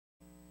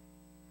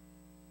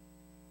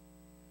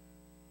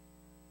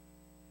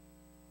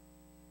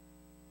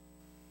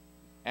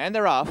And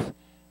they're off,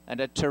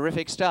 and a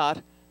terrific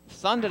start.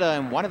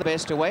 Thunderdome, one of the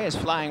best away, as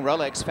Flying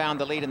Rolex found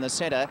the lead in the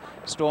centre.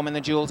 Storm and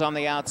the Jewels on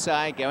the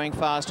outside, going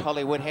fast.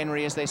 Hollywood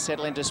Henry, as they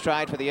settle into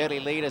stride for the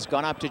early lead, has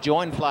gone up to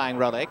join Flying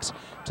Rolex.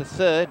 To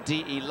third,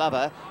 D.E.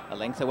 Lover. A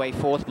length away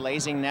fourth,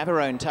 Blazing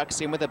Navarone tucks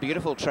in with a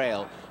beautiful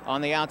trail.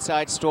 On the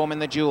outside, Storm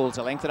and the Jewels.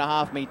 A length and a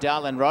half, Me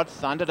Dull and Rod.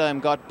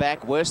 Thunderdome got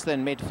back worse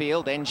than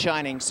midfield, then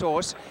Shining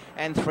Source.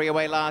 And three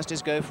away last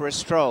is Go for a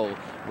Stroll.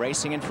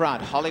 Racing in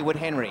front, Hollywood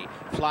Henry.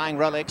 Flying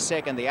Rolex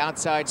second, the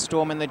outside,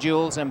 Storm and the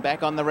Jewels, and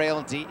back on the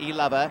rail, D.E.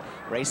 Lover.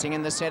 Racing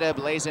in the centre,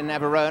 Blazing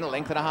Navarone. A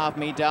length and a half,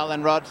 Me Dull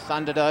and Rod.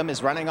 Thunderdome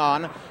is running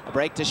on. A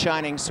break to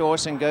Shining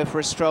Source, and Go for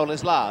a Stroll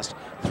is last.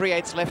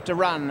 3/8 left to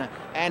run,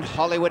 and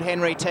Hollywood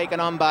Henry taken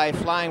on by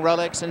Flying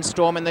Rolex and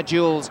Storm and the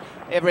Jewels.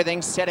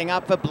 Everything's setting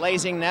up for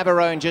Blazing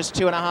Navarone, just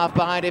 2.5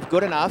 behind if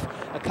good enough.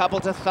 A couple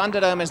to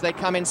Thunderdome as they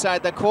come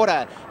inside the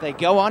quarter. They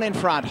go on in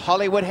front.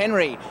 Hollywood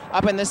Henry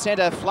up in the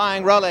centre.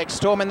 Flying Rolex,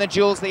 Storm and the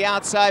Jewels the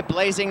outside.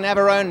 Blazing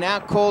Navarone now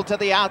called to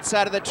the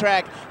outside of the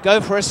track. Go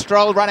for a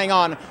Stroll running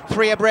on.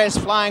 Three abreast,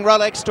 Flying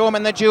Rolex, Storm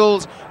and the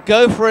Jewels.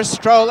 Go for a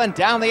Stroll, and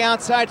down the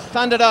outside,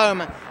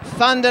 Thunderdome.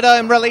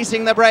 Thunderdome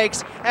releasing the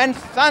brakes, and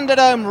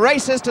Thunderdome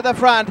races to the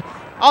front.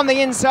 On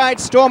the inside,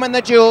 Storm and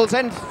the Jewels,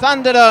 and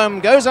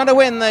Thunderdome goes on to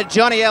win the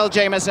Johnny L.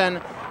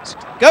 Jameson.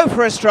 Go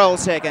for a Stroll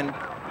second.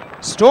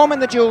 Storm and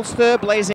the Jewels third, Blazing